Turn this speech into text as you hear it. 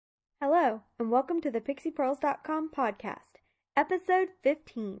Hello, and welcome to the PixiePearls.com podcast, episode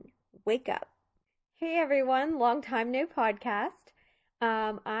 15, Wake Up. Hey everyone, long time no podcast.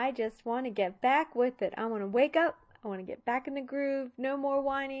 I just want to get back with it. I want to wake up, I want to get back in the groove, no more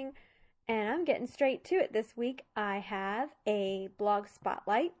whining, and I'm getting straight to it this week. I have a blog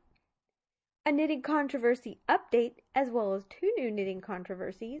spotlight, a knitting controversy update, as well as 2 new knitting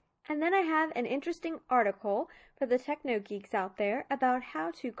controversies. And then I have an interesting article for the techno geeks out there about how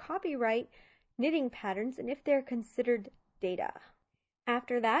to copyright knitting patterns and if they're considered data.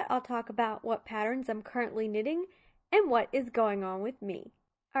 After that, I'll talk about what patterns I'm currently knitting and what is going on with me.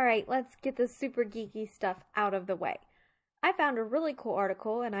 Alright, let's get the super geeky stuff out of the way. I found a really cool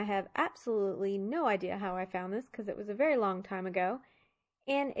article, and I have absolutely no idea how I found this because it was a very long time ago.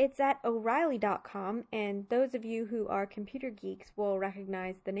 And it's at O'Reilly.com, and those of you who are computer geeks will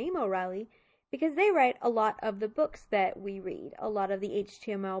recognize the name O'Reilly because they write a lot of the books that we read, a lot of the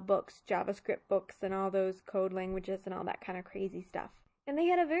HTML books, JavaScript books, and all those code languages and all that kind of crazy stuff. And they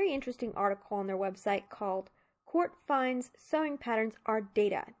had a very interesting article on their website called Court Finds Sewing Patterns Are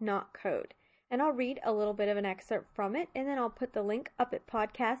Data, Not Code. And I'll read a little bit of an excerpt from it, and then I'll put the link up at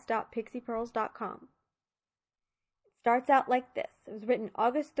podcast.pixiepearls.com. Starts out like this. It was written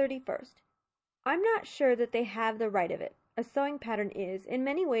August 31st. I'm not sure that they have the right of it. A sewing pattern is, in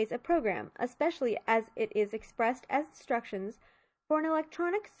many ways, a program, especially as it is expressed as instructions for an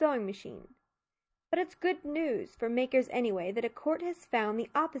electronic sewing machine. But it's good news, for makers anyway, that a court has found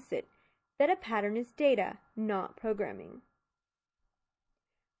the opposite, that a pattern is data, not programming.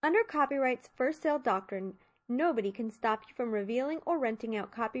 Under copyright's first sale doctrine, nobody can stop you from revealing or renting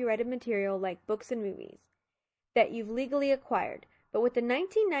out copyrighted material like books and movies that you've legally acquired. But with the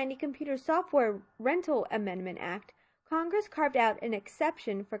 1990 Computer Software Rental Amendment Act, Congress carved out an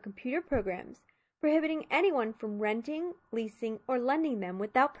exception for computer programs, prohibiting anyone from renting, leasing, or lending them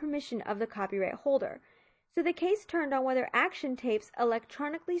without permission of the copyright holder. So the case turned on whether Action Tape's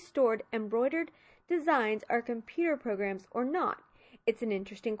electronically stored embroidered designs are computer programs or not. It's an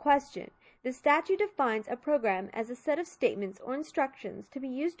interesting question. The statute defines a program as a set of statements or instructions to be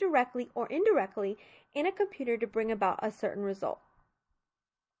used directly or indirectly in a computer to bring about a certain result.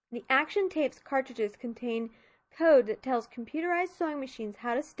 The Action Tape's cartridges contain code that tells computerized sewing machines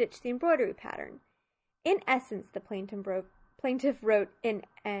how to stitch the embroidery pattern. In essence, the plaintiff wrote in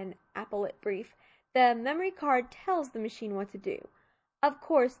an appellate brief, the memory card tells the machine what to do. Of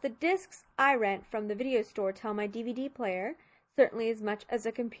course, the discs I rent from the video store tell my DVD player, certainly as much as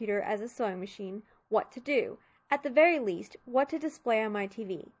a computer as a sewing machine, what to do. At the very least, what to display on my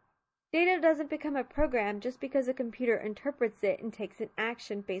TV. Data doesn't become a program just because a computer interprets it and takes an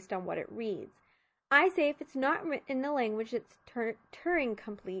action based on what it reads. I say if it's not written in a language that's Turing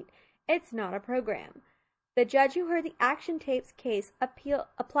complete, it's not a program. The judge who heard the Action Tape's case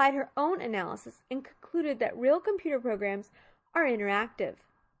applied her own analysis and concluded that real computer programs are interactive.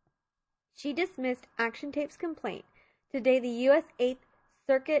 She dismissed Action Tape's complaint. Today, the U.S. 8th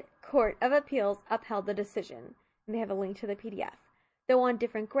Circuit Court of Appeals upheld the decision. And they have a link to the PDF. Though on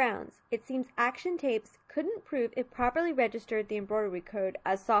different grounds, it seems Action Tapes couldn't prove it properly registered the embroidery code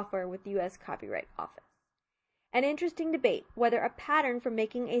as software with the U.S. Copyright Office. An interesting debate whether a pattern for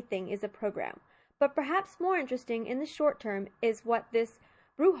making a thing is a program, but perhaps more interesting in the short term is what this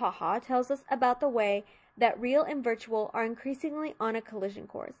brouhaha tells us about the way that real and virtual are increasingly on a collision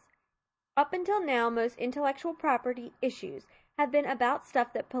course. Up until now, most intellectual property issues have been about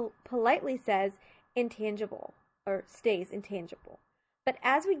stuff that politely says intangible or stays intangible. But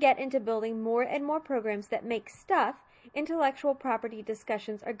as we get into building more and more programs that make stuff, intellectual property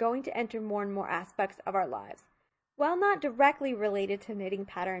discussions are going to enter more and more aspects of our lives. While not directly related to knitting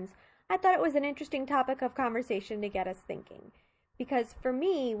patterns, I thought it was an interesting topic of conversation to get us thinking. Because for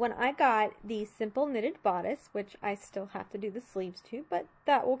me, when I got the simple knitted bodice, which I still have to do the sleeves to, but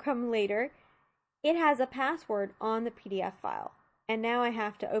that will come later, it has a password on the PDF file. And now I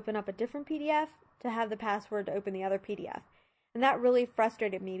have to open up a different PDF to have the password to open the other PDF. And that really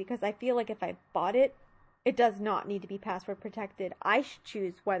frustrated me because I feel like if I bought it, it does not need to be password protected. I should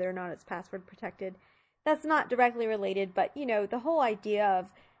choose whether or not it's password protected. That's not directly related, but the whole idea of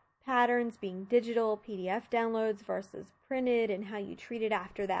patterns being digital PDF downloads versus printed and how you treat it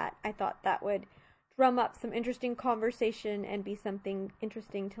after that, I thought that would drum up some interesting conversation and be something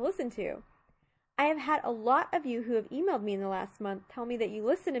interesting to listen to. I have had a lot of you who have emailed me in the last month tell me that you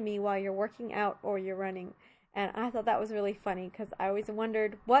listen to me while you're working out or you're running. And I thought that was really funny because I always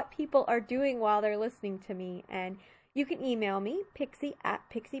wondered what people are doing while they're listening to me. And you can email me,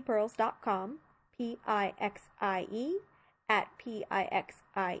 pixie@pixiepearls.com, Pixie at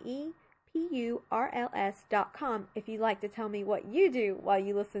PURLS.com if you'd like to tell me what you do while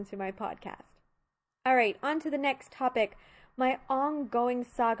you listen to my podcast. All right, on to the next topic, my ongoing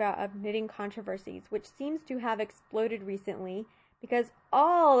saga of knitting controversies, which seems to have exploded recently because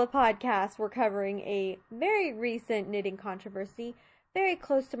all the podcasts were covering a very recent knitting controversy, very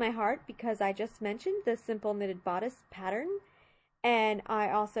close to my heart because I just mentioned the Simple Knitted Bodice pattern. And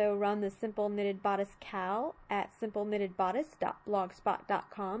I also run the Simple Knitted Bodice Cal at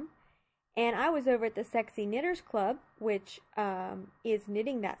simpleknittedbodice.blogspot.com. And I was over at the Sexy Knitters Club, which is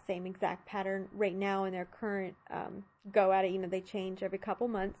knitting that same exact pattern right now in their current go at it. They change every couple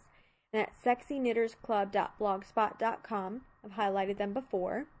months. And at sexyknittersclub.blogspot.com. I've highlighted them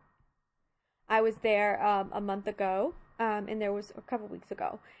before. I was there a month ago, and there was a couple weeks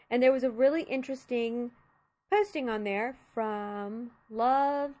ago. And there was a really interesting posting on there from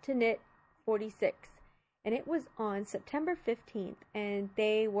Love to Knit 46, and it was on September 15th, and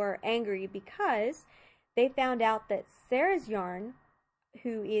they were angry because they found out that Sarah's Yarn,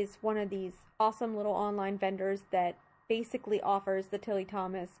 who is one of these awesome little online vendors that basically offers the Tilly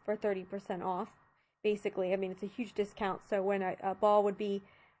Thomas for 30% off, basically, it's a huge discount, so when a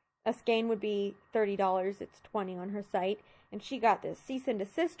skein would be $30, it's $20 on her site. And she got this cease and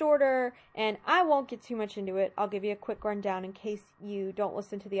desist order, and I won't get too much into it. I'll give you a quick rundown in case you don't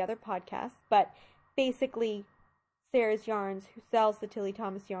listen to the other podcasts. But basically, Sarah's Yarns, who sells the Tilly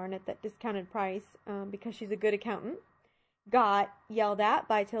Thomas yarn at that discounted price because she's a good accountant, got yelled at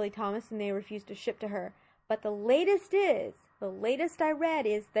by Tilly Thomas, and they refused to ship to her. But the latest I read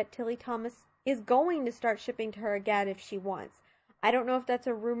is that Tilly Thomas is going to start shipping to her again if she wants. I don't know if that's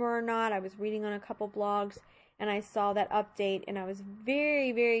a rumor or not. I was reading on a couple blogs, and I saw that update, and I was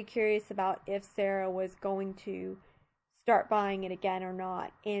very, very curious about if Sarah was going to start buying it again or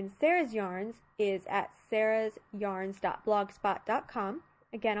not. And Sarah's Yarns is at sarahsyarns.blogspot.com.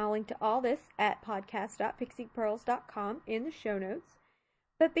 Again, I'll link to all this at podcast.pixiepearls.com in the show notes.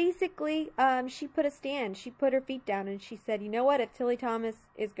 But basically, she put a stand. She put her feet down, and she said, you know what, if Tilly Thomas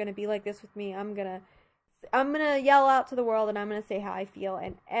is going to be like this with me, I'm gonna yell out to the world, and I'm gonna say how I feel.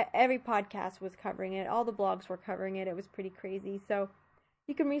 And every podcast was covering it. All the blogs were covering it. It was pretty crazy. So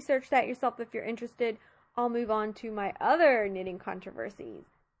you can research that yourself if you're interested. I'll move on to my other knitting controversies.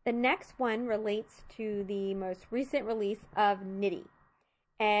 The next one relates to the most recent release of Knitty.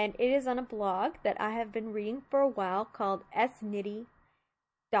 And it is on a blog that I have been reading for a while called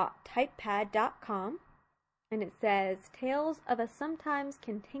snitty.typepad.com. And it says, Tales of a Sometimes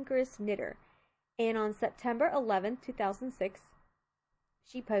Cantankerous Knitter. And on September 11th, 2006,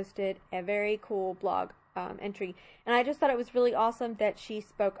 she posted a very cool blog entry. And I just thought it was really awesome that she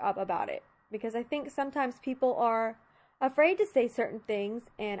spoke up about it. Because I think sometimes people are afraid to say certain things.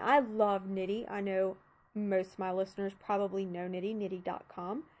 And I love Knitty. I know most of my listeners probably know Knitty,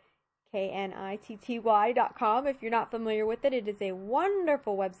 knitty.com. KNITTY.com. If you're not familiar with it, it is a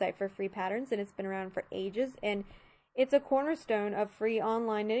wonderful website for free patterns. And it's been around for ages. And it's a cornerstone of free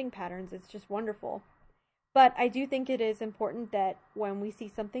online knitting patterns. It's just wonderful. But I do think it is important that when we see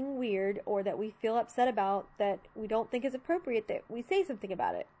something weird or that we feel upset about that we don't think is appropriate, that we say something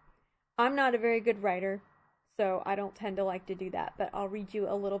about it. I'm not a very good writer, so I don't tend to like to do that. But I'll read you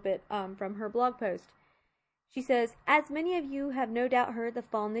a little bit from her blog post. She says, as many of you have no doubt heard, the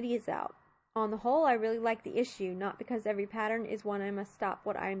fall Knitty is out. On the whole, I really like the issue, not because every pattern is one I must stop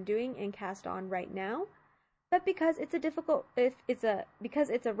what I am doing and cast on right now, but because it's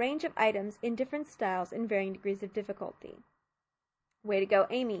a range of items in different styles and varying degrees of difficulty. Way to go,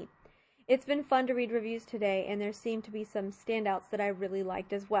 Amy. It's been fun to read reviews today, and there seem to be some standouts that I really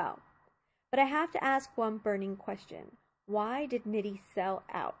liked as well. But I have to ask one burning question. Why did Knitty sell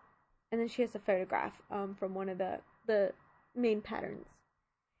out? And then she has a photograph from one of the main patterns.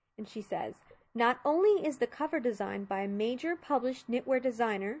 And she says, not only is the cover designed by a major published knitwear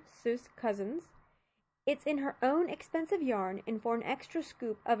designer, Suze Cousins, it's in her own expensive yarn, and for an extra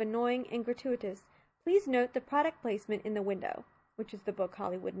scoop of annoying and gratuitous, please note the product placement in the window, which is the book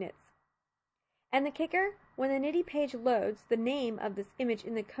Hollywood Knits. And the kicker, when the Knitty page loads, the name of this image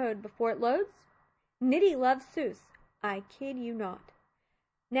in the code before it loads, Knitty loves Suze. I kid you not.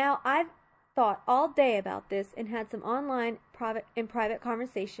 Now, I've thought all day about this and had some online private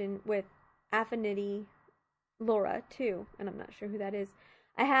conversation with Affinity Laura, too, and I'm not sure who that is.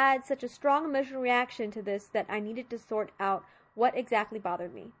 I had such a strong emotional reaction to this that I needed to sort out what exactly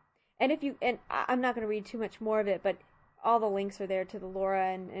bothered me. And I'm not going to read too much more of it, but all the links are there to the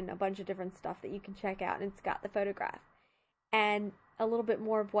Laura and a bunch of different stuff that you can check out, and it's got the photograph. And a little bit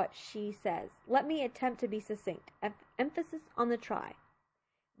more of what she says. Let me attempt to be succinct. Emphasis on the try.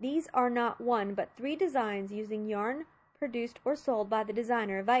 These are not one, but 3 designs using yarn produced or sold by the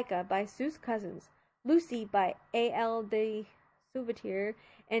designer, Vika by Seuss Cousins, Lucy by A.L. de Souvetir,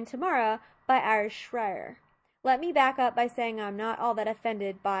 and Tamara by Irish Schreier. Let me back up by saying I'm not all that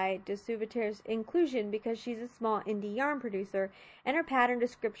offended by de Souvetir's inclusion because she's a small indie yarn producer and her pattern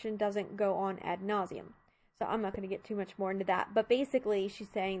description doesn't go on ad nauseum. So I'm not going to get too much more into that. But basically, she's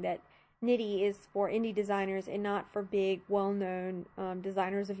saying that Knitty is for indie designers and not for big, well-known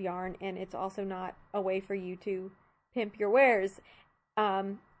designers of yarn, and it's also not a way for you to pimp your wares. I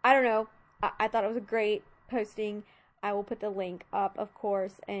don't know. I thought it was a great posting. I will put the link up, of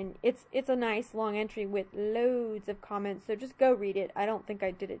course, and it's a nice long entry with loads of comments, so just go read it. I don't think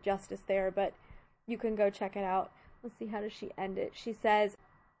I did it justice there, but you can go check it out. Let's see, how does she end it? She says,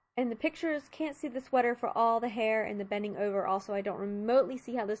 "In the pictures, can't see the sweater for all the hair and the bending over. Also, I don't remotely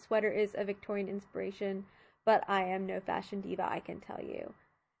see how this sweater is a Victorian inspiration, but I am no fashion diva, I can tell you."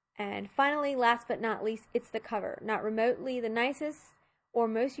 And finally, last but not least, it's the cover. Not remotely the nicest or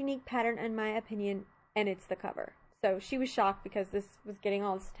most unique pattern in my opinion, and it's the cover. So she was shocked because this was getting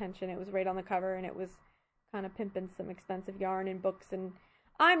all this attention. It was right on the cover, and it was kind of pimping some expensive yarn and books, and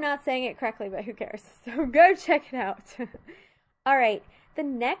I'm not saying it correctly, but who cares? So go check it out. Alright, the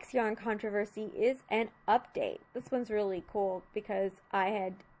next yarn controversy is an update. This one's really cool because I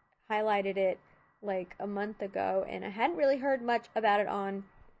had highlighted it like a month ago, and I hadn't really heard much about it on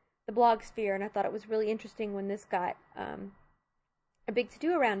the blog sphere, and I thought it was really interesting when this got a big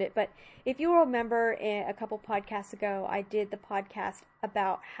to-do around it. But if you remember, a couple podcasts ago, I did the podcast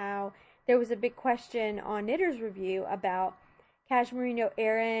about how there was a big question on Knitter's Review about Cashmerino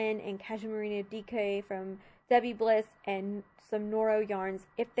Erin and Cashmerino DK from Debbie Bliss and some Noro yarns,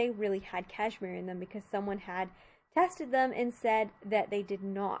 if they really had cashmere in them, because someone had tested them and said that they did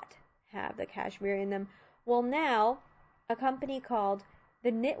not have the cashmere in them. Well, now a company called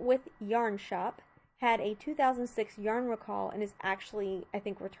the Knit With Yarn Shop had a 2006 yarn recall and is actually, I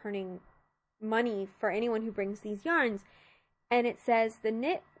think, returning money for anyone who brings these yarns. And it says, "The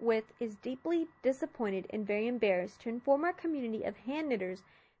Knit With is deeply disappointed and very embarrassed to inform our community of hand knitters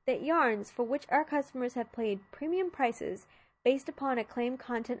that yarns for which our customers have paid premium prices based upon a claimed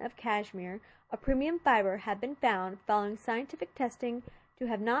content of cashmere, a premium fiber, have been found, following scientific testing, to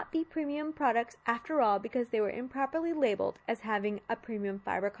have not be premium products after all because they were improperly labeled as having a premium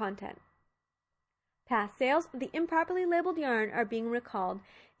fiber content. Past sales of the improperly labeled yarn are being recalled.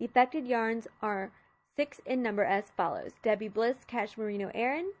 The affected yarns are 6 in number as follows: Debbie Bliss Cashmerino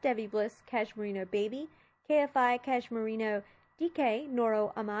Erin, Debbie Bliss Cashmerino Baby, KFI Cashmerino DK,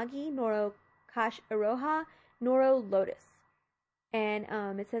 Noro Amagi, Noro Cash Iroha, Noro Lotus."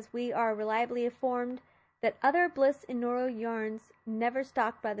 And it says, "We are reliably informed that other Bliss and Noro yarns never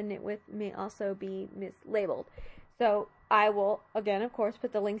stocked by the Knit With may also be mislabeled." So I will, again, of course,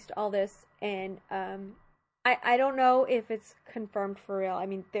 put the links to all this, and I don't know if it's confirmed for real. I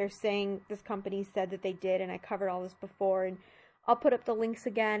mean, they're saying this company said that they did, and I covered all this before, and I'll put up the links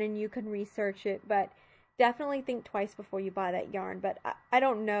again, and you can research it, but definitely think twice before you buy that yarn. But I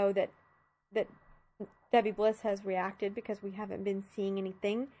don't know that Debbie Bliss has reacted because we haven't been seeing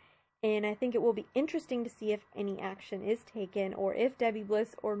anything, and I think it will be interesting to see if any action is taken, or if Debbie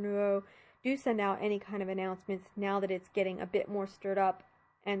Bliss or Noro do send out any kind of announcements now that it's getting a bit more stirred up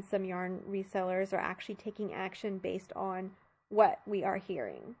and some yarn resellers are actually taking action based on what we are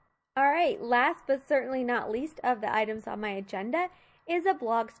hearing. Alright, last but certainly not least of the items on my agenda is a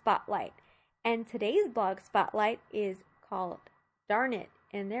blog spotlight. And today's blog spotlight is called Darn It,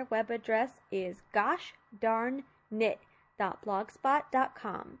 and their web address is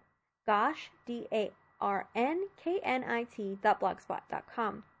goshdarnknit.blogspot.com. Gosh,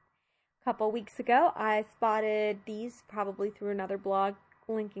 DARNKNIT.blogspot.com. A couple weeks ago, I spotted these probably through another blog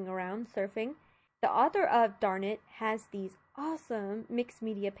linking around, surfing. The author of Darn It has these awesome mixed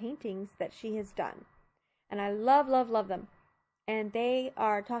media paintings that she has done. And I love, love, love them. And they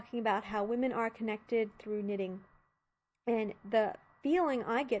are talking about how women are connected through knitting. And the feeling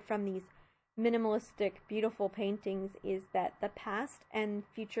I get from these minimalistic, beautiful paintings is that the past and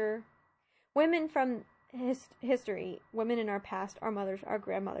future women from history, women in our past, our mothers, our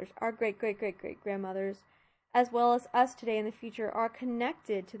grandmothers, our great-great-great-great-grandmothers, as well as us today in the future, are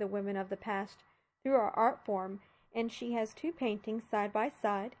connected to the women of the past through our art form. And she has two paintings side by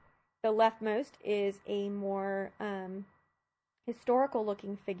side. The leftmost is a more historical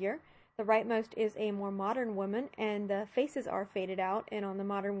looking figure. The rightmost is a more modern woman, and the faces are faded out, and on the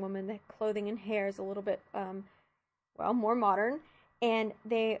modern woman the clothing and hair is a little bit more modern, and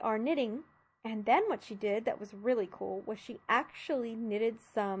they are knitting. And then what she did that was really cool was she actually knitted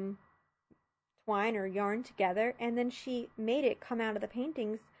some twine or yarn together, and then she made it come out of the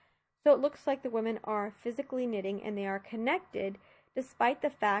paintings So it looks like the women are physically knitting and they are connected despite the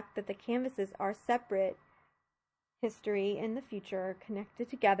fact that the canvases are separate. History and the future connected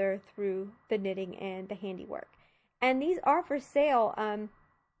together through the knitting and the handiwork. And these are for sale.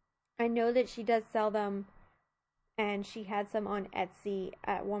 I know that she does sell them, and she had some on Etsy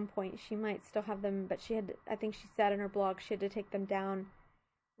at one point. She might still have them, but I think she said in her blog she had to take them down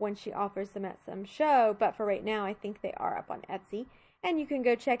when she offers them at some show. But for right now, I think they are up on Etsy. And you can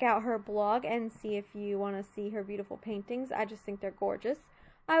go check out her blog and see if you want to see her beautiful paintings. I just think they're gorgeous.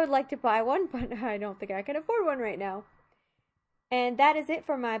 I would like to buy one, but I don't think I can afford one right now. And that is it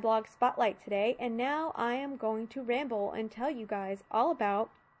for my blog spotlight today. And now I am going to ramble and tell you guys all about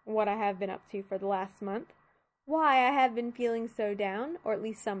what I have been up to for the last month, why I have been feeling so down, or at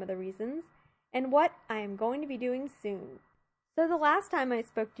least some of the reasons, and what I am going to be doing soon. So the last time I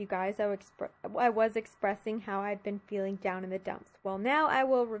spoke to you guys, I was expressing how I'd been feeling down in the dumps. Well, now I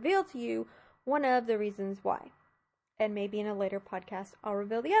will reveal to you one of the reasons why. And maybe in a later podcast I'll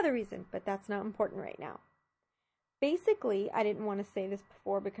reveal the other reason, but that's not important right now. Basically, I didn't want to say this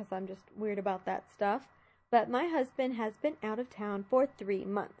before because I'm just weird about that stuff, but my husband has been out of town for 3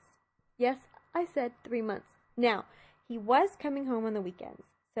 months. Yes, I said 3 months. Now, he was coming home on the weekends,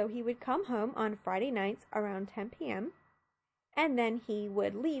 so he would come home on Friday nights around 10 p.m., and then he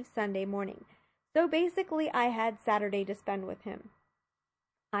would leave Sunday morning. So basically, I had Saturday to spend with him.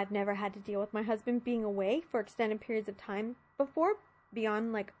 I've never had to deal with my husband being away for extended periods of time before,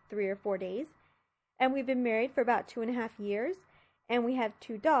 beyond like 3 or 4 days. And we've been married for about 2.5 years, and we have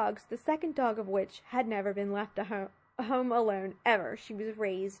 2 dogs, the second dog of which had never been left home alone ever. She was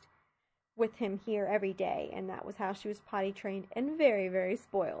raised with him here every day, and that was how she was potty trained and very, very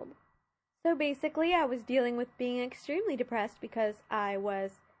spoiled. So basically, I was dealing with being extremely depressed because I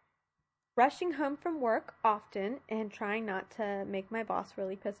was rushing home from work often and trying not to make my boss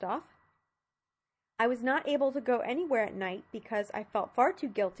really pissed off. I was not able to go anywhere at night because I felt far too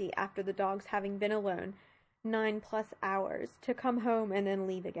guilty after the dogs having been alone 9+ hours to come home and then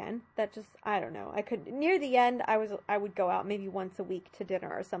leave again. That just, I don't know. Near the end, I would go out maybe once a week to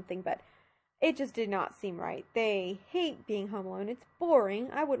dinner or something, but it just did not seem right. They hate being home alone. It's boring.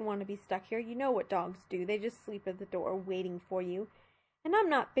 I wouldn't want to be stuck here. You know what dogs do. They just sleep at the door waiting for you. And I'm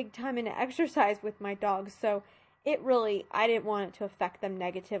not big time into exercise with my dogs, so I didn't want it to affect them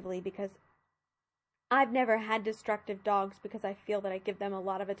negatively because I've never had destructive dogs because I feel that I give them a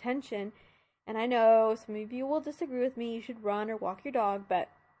lot of attention. And I know some of you will disagree with me. You should run or walk your dog, but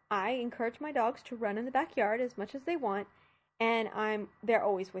I encourage my dogs to run in the backyard as much as they want. And they're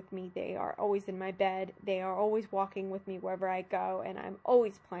always with me. They are always in my bed. They are always walking with me wherever I go. And I'm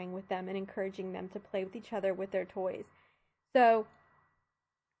always playing with them and encouraging them to play with each other with their toys. So,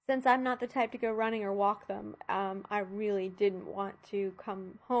 since I'm not the type to go running or walk them, I really didn't want to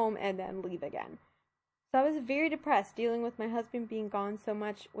come home and then leave again. So I was very depressed. Dealing with my husband being gone so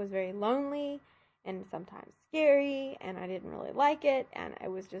much was very lonely and sometimes scary, and I didn't really like it, and I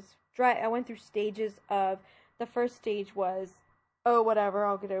was just dry. I went through stages of, the first stage was, oh, whatever,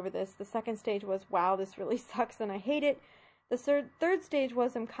 I'll get over this. The second stage was, wow, this really sucks and I hate it. The third stage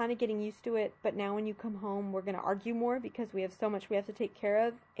was, I'm kind of getting used to it, but now when you come home, we're going to argue more because we have so much we have to take care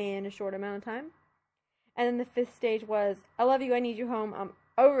of in a short amount of time. And then the 5th stage was, I love you, I need you home, I'm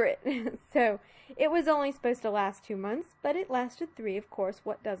over it. So it was only supposed to last 2 months, but it lasted 3, of course.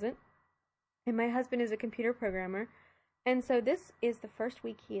 What doesn't? And my husband is a computer programmer, and so this is the first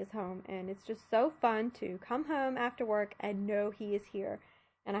week he is home, and it's just so fun to come home after work and know he is here.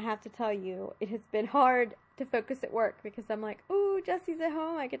 And I have to tell you, it has been hard to focus at work because I'm like, ooh, Jesse's at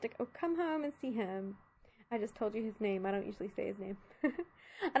home, I get to come home and see him. I just told you his name. I don't usually say his name.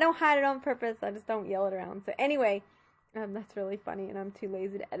 I don't hide it on purpose. I just don't yell it around. So anyway, that's really funny, and I'm too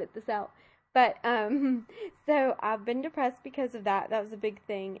lazy to edit this out. But, so I've been depressed because of that. That was a big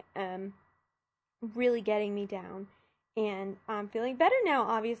thing, really getting me down. And I'm feeling better now,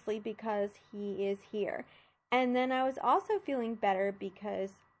 obviously, because he is here. And then I was also feeling better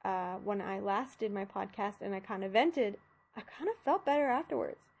because when I last did my podcast and I kind of vented, I kind of felt better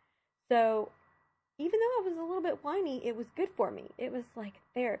afterwards. So even though I was a little bit whiny, it was good for me. It was like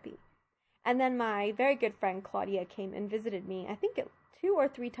therapy. And then my very good friend Claudia came and visited me. I think 2 or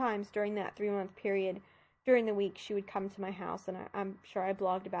 3 times during that 3-month period. During the week, she would come to my house, and I'm sure I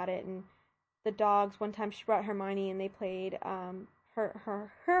blogged about it. And the dogs, one time she brought Hermione, and they played,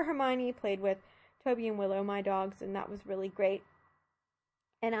 her Hermione played with Toby and Willow, my dogs, and that was really great.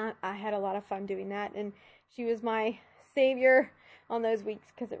 And I had a lot of fun doing that, and she was my savior on those weeks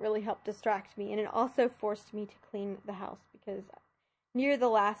because it really helped distract me, and it also forced me to clean the house because near the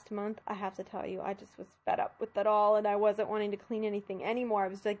last month, I have to tell you, I just was fed up with it all, and I wasn't wanting to clean anything anymore. I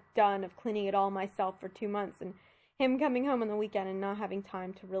was like done of cleaning it all myself for 2 months, and him coming home on the weekend and not having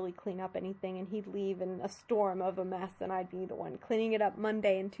time to really clean up anything, and he'd leave in a storm of a mess, and I'd be the one cleaning it up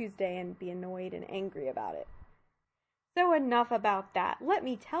Monday and Tuesday and be annoyed and angry about it. So enough about that. Let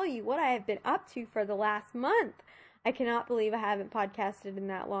me tell you what I have been up to for the last month. I cannot believe I haven't podcasted in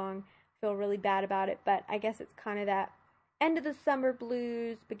that long. I feel really bad about it, but I guess it's kind of that end of the summer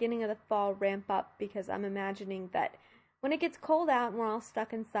blues, beginning of the fall ramp up, because I'm imagining that when it gets cold out and we're all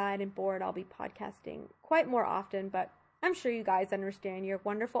stuck inside and bored, I'll be podcasting quite more often, but I'm sure you guys understand. You're a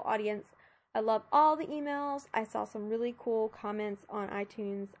wonderful audience. I love all the emails. I saw some really cool comments on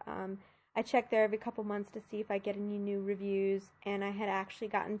iTunes. I check there every couple months to see if I get any new reviews, and I had actually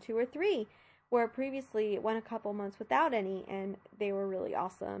gotten 2 or 3, where previously it went a couple months without any, and they were really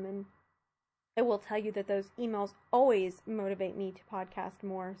awesome. And I will tell you that those emails always motivate me to podcast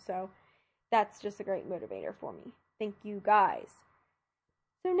more, so that's just a great motivator for me. Thank you guys.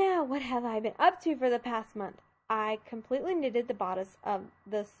 So now, what have I been up to for the past month? I completely knitted the bodice of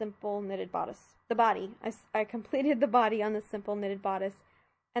the simple knitted bodice. The body. I completed the body on the simple knitted bodice.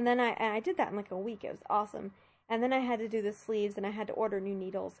 And then I did that in like a week. It was awesome. And then I had to do the sleeves, and I had to order new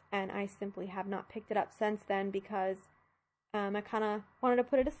needles, and I simply have not picked it up since then because I kind of wanted to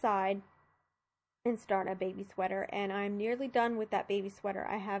put it aside and start a baby sweater, and I'm nearly done with that baby sweater.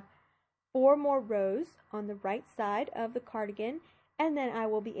 I have 4 more rows on the right side of the cardigan, and then I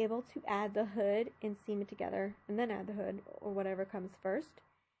will be able to add the hood and seam it together, and then add the hood, or whatever comes first.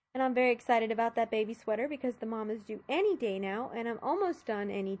 And I'm very excited about that baby sweater because the mom is due any day now, and I'm almost done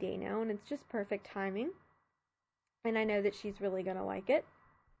any day now, and it's just perfect timing. And I know that she's really going to like it.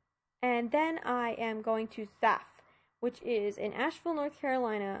 And then I am going to SAF, which is in Asheville, North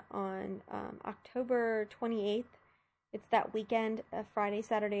Carolina on October 28th. It's that weekend, Friday,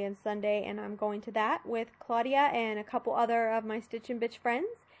 Saturday, and Sunday, and I'm going to that with Claudia and a couple other of my Stitch and Bitch friends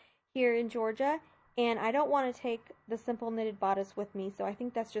here in Georgia. And I don't want to take the simple knitted bodice with me, so I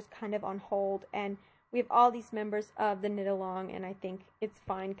think that's just kind of on hold. And we have all these members of the Knit Along, and I think it's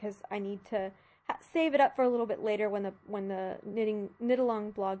fine because I need to save it up for a little bit later when the Knit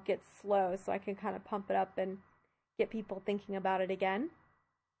Along blog gets slow, so I can kind of pump it up and get people thinking about it again.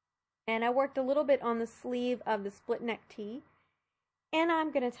 And I worked a little bit on the sleeve of the split neck tee, and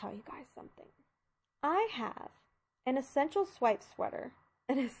I'm going to tell you guys something. I have an essential swipe sweater,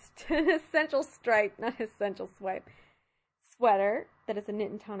 an essential stripe, not essential swipe, sweater that is a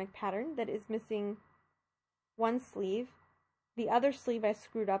knit and tonic pattern that is missing one sleeve. The other sleeve I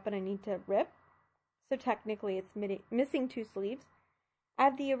screwed up and I need to rip, so technically it's missing 2 sleeves. I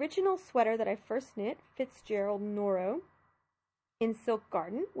have the original sweater that I first knit, Fitzgerald Noro, in Silk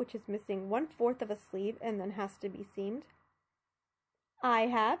Garden, which is missing 1/4 of a sleeve and then has to be seamed. I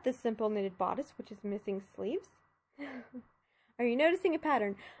have the simple knitted bodice, which is missing sleeves. Are you noticing a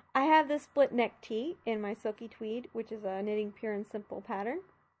pattern? I have the split neck tee in my Silky Tweed, which is a Knitting Pure and Simple pattern.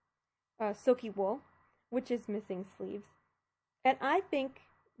 Silky Wool, which is missing sleeves. And I think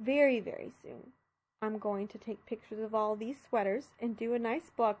very, very soon I'm going to take pictures of all these sweaters and do a nice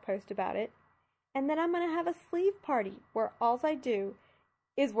blog post about it. And then I'm going to have a sleeve party where all I do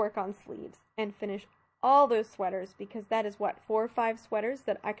is work on sleeves and finish all those sweaters, because that is 4 or 5 sweaters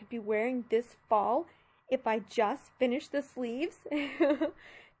that I could be wearing this fall if I just finish the sleeves.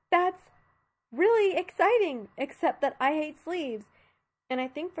 That's really exciting, except that I hate sleeves. And I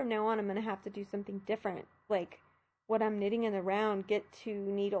think from now on I'm going to have to do something different. Like when I'm knitting in the round, get 2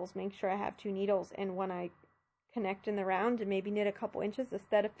 needles, make sure I have 2 needles, and when I connect in the round and maybe knit a couple inches,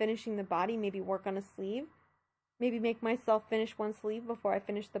 instead of finishing the body, maybe work on a sleeve. Maybe make myself finish one sleeve before I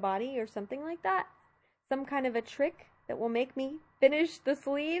finish the body or something like that. Some kind of a trick that will make me finish the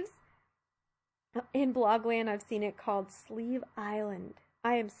sleeves. In Blogland, I've seen it called Sleeve Island.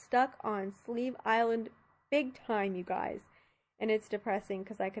 I am stuck on Sleeve Island big time, you guys. And it's depressing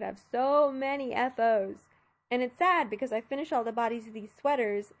because I could have so many FOs. And it's sad because I finish all the bodies of these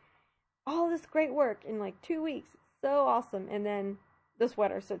sweaters, all this great work in like 2 weeks. It's so awesome. And then the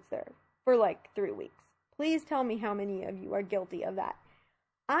sweater sits there for like 3 weeks. Please tell me how many of you are guilty of that.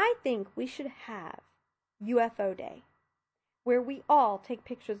 I think we should have UFO Day, where we all take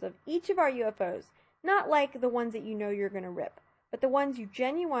pictures of each of our UFOs, not like the ones that you know you're going to rip, but the ones you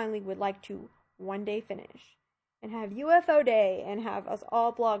genuinely would like to one day finish, and have UFO Day and have us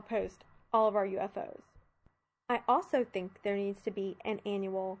all blog post all of our UFOs. I also think there needs to be an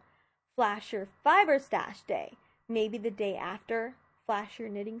annual Flash Your Fiber Stash Day, maybe the day after Flash Your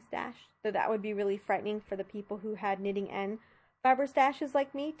Knitting Stash, though that would be really frightening for the people who had knitting and fiber stashes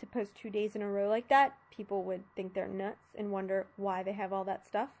like me to post 2 days in a row like that, people would think they're nuts and wonder why they have all that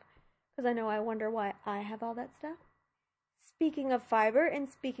stuff. Because I know I wonder why I have all that stuff. Speaking of fiber and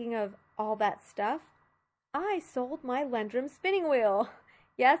speaking of all that stuff, I sold my Lendrum spinning wheel.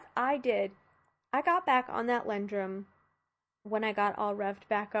 Yes, I did. I got back on that Lendrum when I got all revved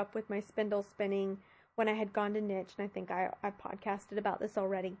back up with my spindle spinning, when I had gone to niche, and I think I podcasted about this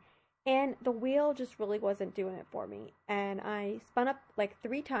already. And the wheel just really wasn't doing it for me. And I spun up like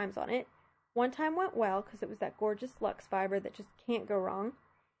 3 times on it. One time went well because it was that gorgeous Lux fiber that just can't go wrong.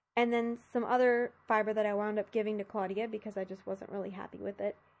 And then some other fiber that I wound up giving to Claudia because I just wasn't really happy with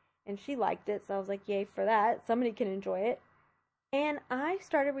it. And she liked it, so I was like, yay for that. Somebody can enjoy it. And I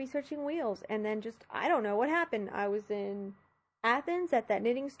started researching wheels. And then just, I don't know what happened. I was in Athens at that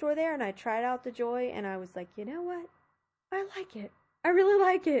knitting store there, and I tried out the Joy, and I was like, you know what? I like it. I really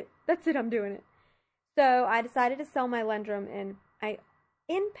like it. That's it, I'm doing it. So I decided to sell my Lendrum, and I,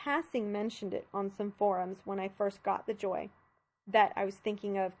 in passing, mentioned it on some forums when I first got the Joy, that I was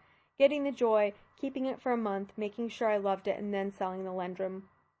thinking of getting the Joy, keeping it for a month, making sure I loved it, and then selling the Lendrum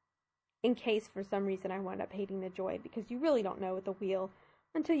in case for some reason I wound up hating the Joy, because you really don't know with the wheel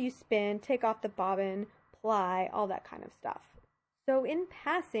until you spin, take off the bobbin, ply, all that kind of stuff. So in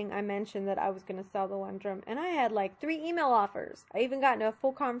passing, I mentioned that I was going to sell the Lendrum, and I had like 3 email offers. I even got into a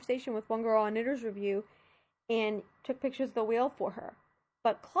full conversation with one girl on Knitter's Review and took pictures of the wheel for her.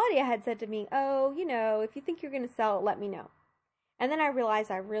 But Claudia had said to me, oh, you know, if you think you're going to sell it, let me know. And then I realized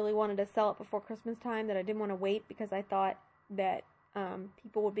I really wanted to sell it before Christmas time, that I didn't want to wait because I thought that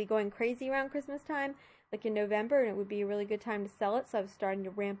people would be going crazy around Christmas time, like in November, and it would be a really good time to sell it. So I was starting to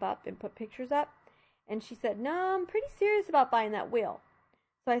ramp up and put pictures up. And she said, no, I'm pretty serious about buying that wheel.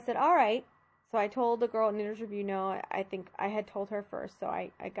 So I said, all right. So I told the girl at Knitter's Review, no, I think I had told her first, so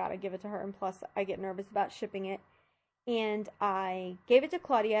I got to give it to her. And plus, I get nervous about shipping it. And I gave it to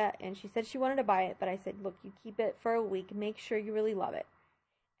Claudia, and she said she wanted to buy it. But I said, look, you keep it for a week. Make sure you really love it.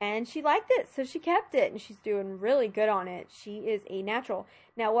 And she liked it, so she kept it. And she's doing really good on it. She is a natural.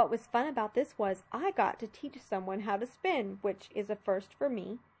 Now, what was fun about this was I got to teach someone how to spin, which is a first for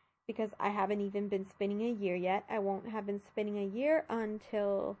me, because I haven't even been spinning a year yet. I won't have been spinning a year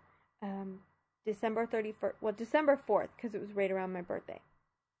until December 31st, well, December 4th, because it was right around my birthday.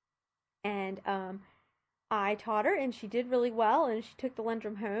 And I taught her, and she did really well, and she took the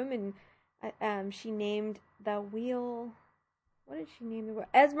Lendrum home, and she named the wheel, what did she name the wheel?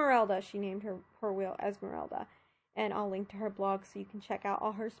 Esmeralda. She named her wheel Esmeralda. And I'll link to her blog so you can check out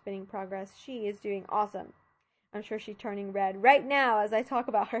all her spinning progress. She is doing awesome. I'm sure she's turning red right now as I talk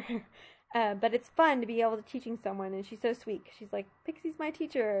about her. But it's fun to be able to teaching someone, and she's so sweet. She's like, Pixie's my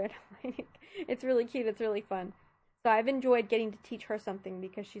teacher. And I'm like, it's really cute. It's really fun. So I've enjoyed getting to teach her something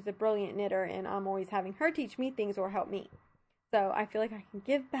because she's a brilliant knitter, and I'm always having her teach me things or help me. So I feel like I can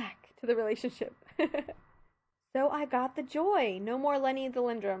give back to the relationship. So I got the Joy. No more Lenny the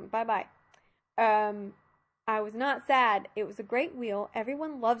Lendrum. Bye-bye. I was not sad. It was a great wheel.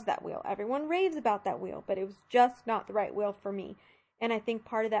 Everyone loves that wheel. Everyone raves about that wheel, but it was just not the right wheel for me. And I think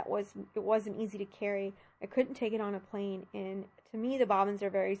part of that was it wasn't easy to carry. I couldn't take it on a plane, and to me the bobbins are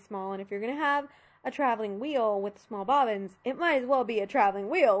very small, and if you're going to have a traveling wheel with small bobbins, it might as well be a traveling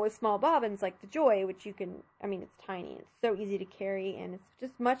wheel with small bobbins like the Joy, which you can, I mean, it's tiny. It's so easy to carry, and it's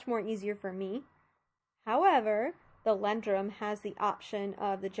just much more easier for me. However, the Lendrum has the option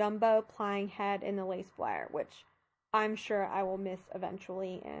of the jumbo plying head and the lace flyer, which I'm sure I will miss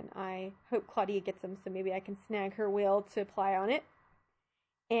eventually, and I hope Claudia gets them so maybe I can snag her wheel to ply on it.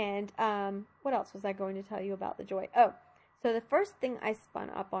 And what else was I going to tell you about the Joy? Oh, so the first thing I spun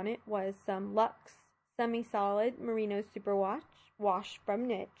up on it was some Lux Semi-Solid Merino Superwash wash from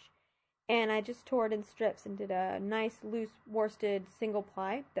Niche, and I just tore it in strips and did a nice loose worsted single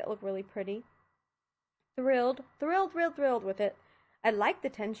ply that looked really pretty. Thrilled with it. I like the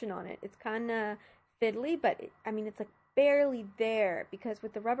tension on it. It's kind of fiddly, but it's like barely there, because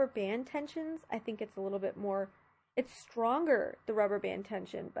with the rubber band tensions, I think it's a little bit more, it's stronger, the rubber band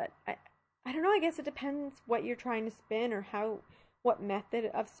tension, but I don't know, I guess it depends what you're trying to spin or what method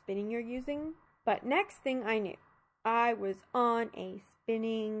of spinning you're using. But next thing I knew, I was on a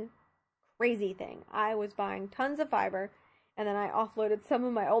spinning crazy thing. I was buying tons of fiber. And then I offloaded some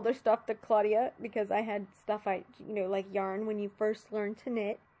of my older stuff to Claudia because I had stuff like yarn. When you first learn to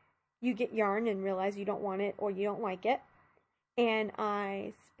knit, you get yarn and realize you don't want it or you don't like it. And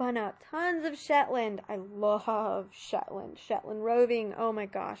I spun up tons of Shetland. I love Shetland. Shetland roving. Oh my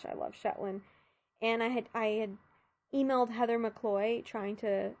gosh, I love Shetland. And I had emailed Heather McCloy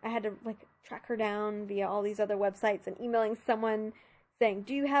I had to track her down via all these other websites and emailing someone saying,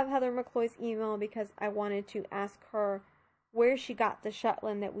 do you have Heather McCloy's email? Because I wanted to ask her where she got the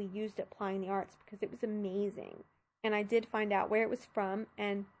Shetland that we used at Plying the Arts, because it was amazing. And I did find out where it was from,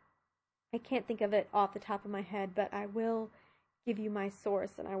 and I can't think of it off the top of my head, but I will give you my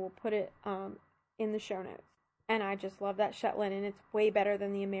source, and I will put it in the show notes. And I just love that Shetland, and it's way better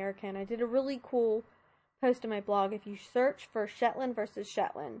than the American. I did a really cool post on my blog. If you search for Shetland versus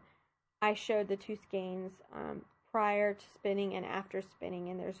Shetland, I showed the two skeins prior to spinning and after spinning,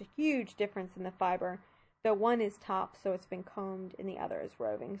 and there's a huge difference in the fiber. The one is top, so it's been combed, and the other is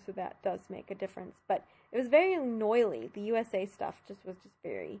roving, so that does make a difference. But it was very noily. The USA stuff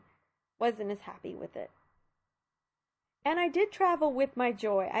wasn't as happy with it. And I did travel with my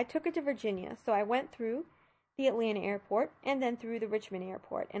Joy. I took it to Virginia, so I went through the Atlanta airport and then through the Richmond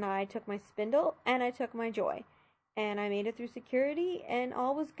airport, and I took my spindle and I took my Joy, and I made it through security, and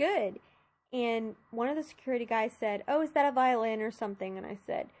all was good. And one of the security guys said, "Oh, is that a violin or something?" And I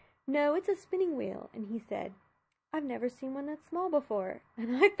said, "No, it's a spinning wheel." And he said, "I've never seen one that small before."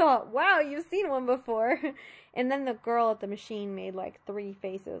 And I thought, wow, you've seen one before. And then the girl at the machine made like 3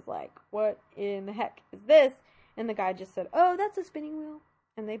 faces, like, what in the heck is this? And the guy just said, "Oh, that's a spinning wheel."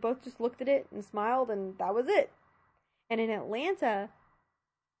 And they both just looked at it and smiled, and that was it. And in Atlanta,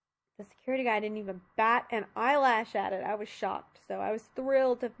 the security guy didn't even bat an eyelash at it. I was shocked. So I was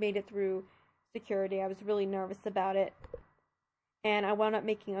thrilled to have made it through security. I was really nervous about it. And I wound up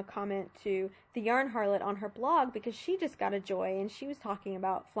making a comment to the Yarn Harlot on her blog, because she just got a Joy, and she was talking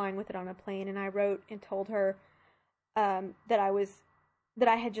about flying with it on a plane. And I wrote and told her that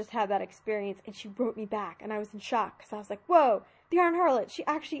I had just had that experience, and she wrote me back, and I was in shock, because I was like, whoa, the Yarn Harlot, she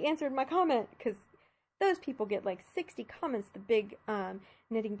actually answered my comment, because those people get like 60 comments, the big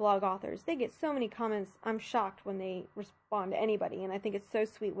knitting blog authors. They get so many comments. I'm shocked when they respond to anybody, and I think it's so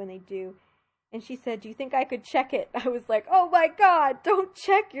sweet when they do. And she said, "Do you think I could check it?" I was like, oh my God, don't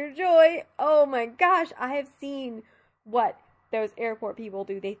check your Joy. Oh my gosh, I have seen what those airport people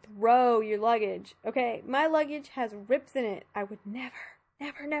do. They throw your luggage. Okay, my luggage has rips in it. I would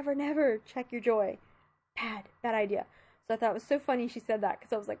never check your Joy. Bad idea. So I thought it was so funny she said that,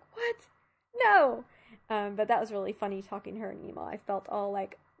 because I was like, what? No. But that was really funny talking to her in email. I felt all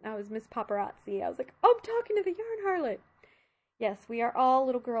like I was Miss Paparazzi. I was like, oh, I'm talking to the Yarn Harlot. Yes, we are all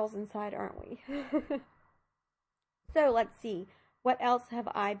little girls inside, aren't we? So let's see. What else have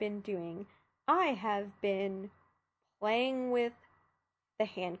I been doing? I have been playing with the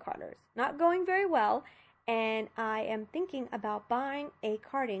hand carders. Not going very well, and I am thinking about buying a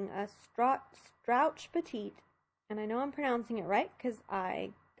carding, a Strouch Petite, and I know I'm pronouncing it right because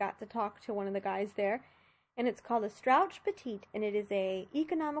I got to talk to one of the guys there, and it's called a Strouch Petite, and it is a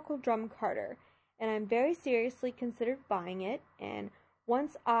economical drum carder, and I'm very seriously considered buying it. And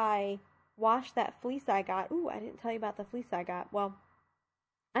once I wash that fleece I got, I didn't tell you about the fleece I got. Well,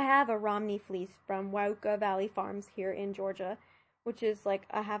 I have a Romney fleece from Wauka Valley Farms here in Georgia, which is like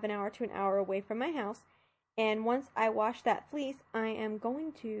a half an hour to an hour away from my house. And once I wash that fleece, I am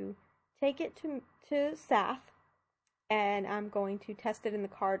going to take it to SAF, and I'm going to test it in the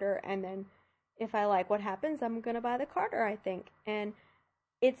carder, and then if I like what happens, I'm going to buy the carder, I think. And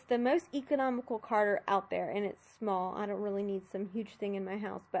it's the most economical carder out there, and it's small. I don't really need some huge thing in my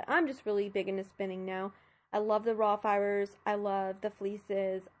house, but I'm just really big into spinning now. I love the raw fibers. I love the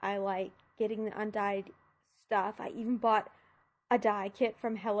fleeces. I like getting the undyed stuff. I even bought a dye kit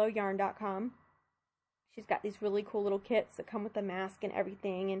from HelloYarn.com. She's got these really cool little kits that come with the mask and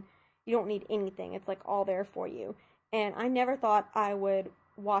everything, and you don't need anything. It's like all there for you. And I never thought I would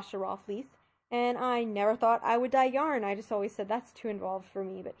wash a raw fleece, and I never thought I would dye yarn. I just always said that's too involved for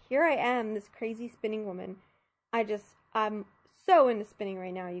me. But here I am, this crazy spinning woman. I'm so into spinning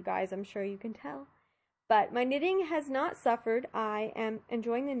right now, you guys. I'm sure you can tell. But my knitting has not suffered. I am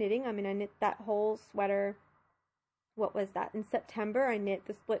enjoying the knitting. I mean, I knit that whole sweater, what was that, in September. I knit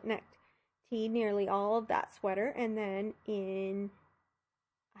the split-necked tee, nearly all of that sweater. And then in,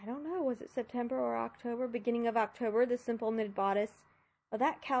 I don't know, was it September or October? Beginning of October, the simple knitted bodice. Well,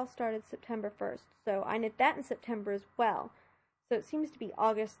 that cowl started September 1st. So I knit that in September as well. So it seems to be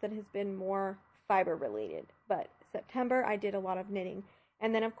August that has been more fiber related. But September, I did a lot of knitting.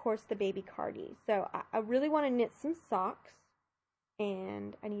 And then, of course, the baby cardie. So I really want to knit some socks.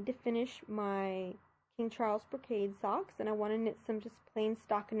 And I need to finish my King Charles brocade socks. And I want to knit some just plain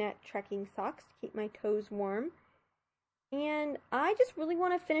stockinette trekking socks to keep my toes warm. And I just really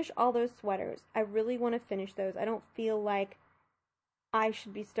want to finish all those sweaters. I really want to finish those. I don't feel like I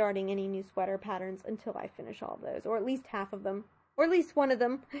should be starting any new sweater patterns until I finish all of those. Or at least half of them. Or at least one of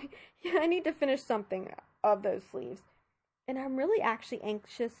them. Yeah, I need to finish something of those sleeves. And I'm really actually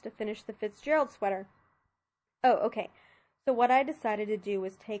anxious to finish the Fitzgerald sweater. Oh, okay. So what I decided to do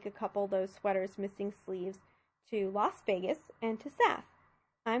was take a couple of those sweaters missing sleeves, to Las Vegas and to SAF.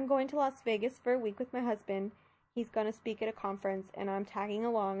 I'm going to Las Vegas for a week with my husband. He's going to speak at a conference, and I'm tagging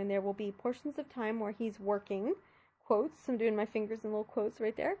along, and there will be portions of time where he's working, quotes, I'm doing my fingers in little quotes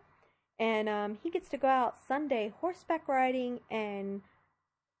right there, and he gets to go out Sunday horseback riding and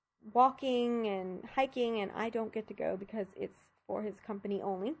walking and hiking, and I don't get to go because it's for his company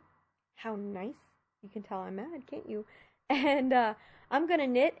only. How nice. You can tell I'm mad, can't you? And I'm going to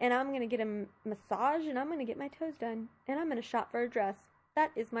knit, and I'm going to get a massage, and I'm going to get my toes done, and I'm going to shop for a dress.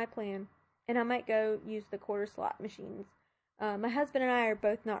 That is my plan. And I might go use the quarter slot machines. My husband and I are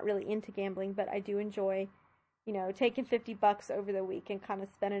both not really into gambling, but I do enjoy, taking $50 over the week and kind of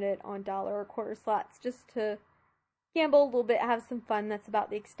spending it on dollar or quarter slots just to gamble a little bit, have some fun. That's about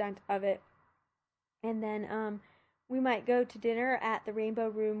the extent of it. And then we might go to dinner at the Rainbow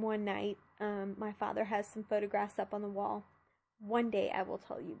Room one night. My father has some photographs up on the wall. One day I will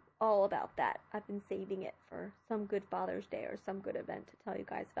tell you all about that. I've been saving it for some good Father's Day or some good event to tell you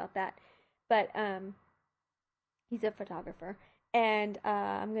guys about that. But he's a photographer. And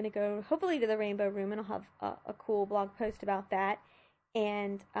I'm going to go hopefully to the Rainbow Room, and I'll have a cool blog post about that.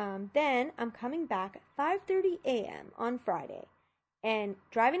 And then I'm coming back at 5:30 a.m. on Friday and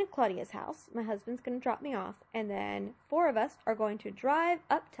driving to Claudia's house. My husband's going to drop me off. And then 4 of us are going to drive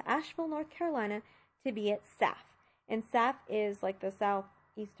up to Asheville, North Carolina to be at SAF. And SAF is like the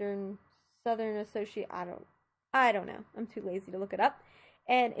Southeastern Southern Associate. I don't know. I'm too lazy to look it up.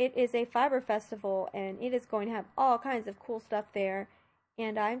 And it is a fiber festival, and it is going to have all kinds of cool stuff there.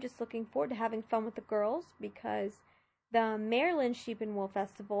 And I'm just looking forward to having fun with the girls, because the Maryland Sheep and Wool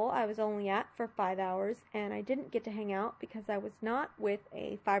Festival I was only at for 5 hours, and I didn't get to hang out because I was not with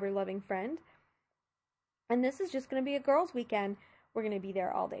a fiber-loving friend. And this is just going to be a girls' weekend. We're going to be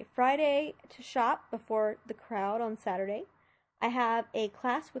there all day Friday to shop before the crowd on Saturday. I have a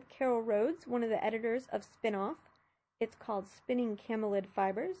class with Carol Rhodes, one of the editors of Spinoff. It's called Spinning Camelid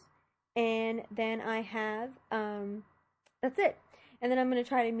Fibers. And then I have, that's it. And then I'm going to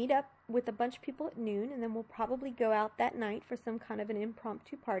try to meet up with a bunch of people at noon, and then we'll probably go out that night for some kind of an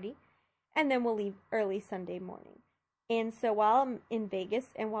impromptu party. And then we'll leave early Sunday morning. And so while I'm in Vegas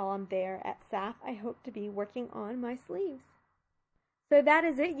and while I'm there at SAF, I hope to be working on my sleeves. So that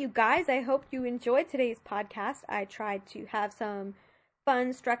is it, you guys. I hope you enjoyed today's podcast. I tried to have some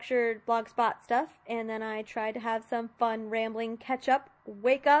fun, structured blogspot stuff, and then I tried to have some fun, rambling, catch up,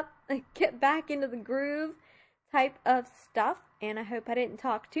 wake up, get back into the groove type of stuff. And I hope I didn't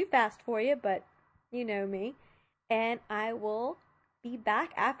talk too fast for you, but you know me. And I will be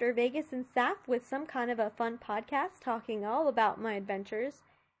back after Vegas and SAF with some kind of a fun podcast talking all about my adventures.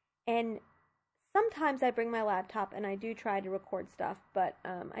 And sometimes I bring my laptop and I do try to record stuff, but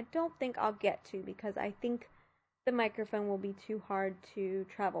I don't think I'll get to, because I think the microphone will be too hard to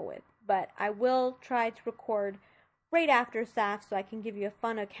travel with. But I will try to record right after SAF so I can give you a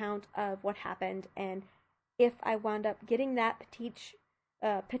fun account of what happened, and if I wound up getting that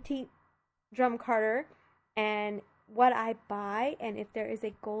petite drum carter and what I buy, and if there is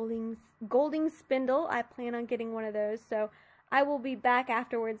a Golding spindle, I plan on getting one of those. So I will be back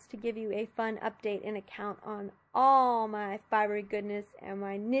afterwards to give you a fun update and account on all my fibery goodness and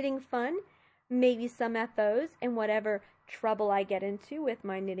my knitting fun, maybe some FOs, and whatever trouble I get into with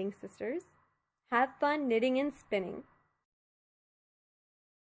my knitting sisters. Have fun knitting and spinning.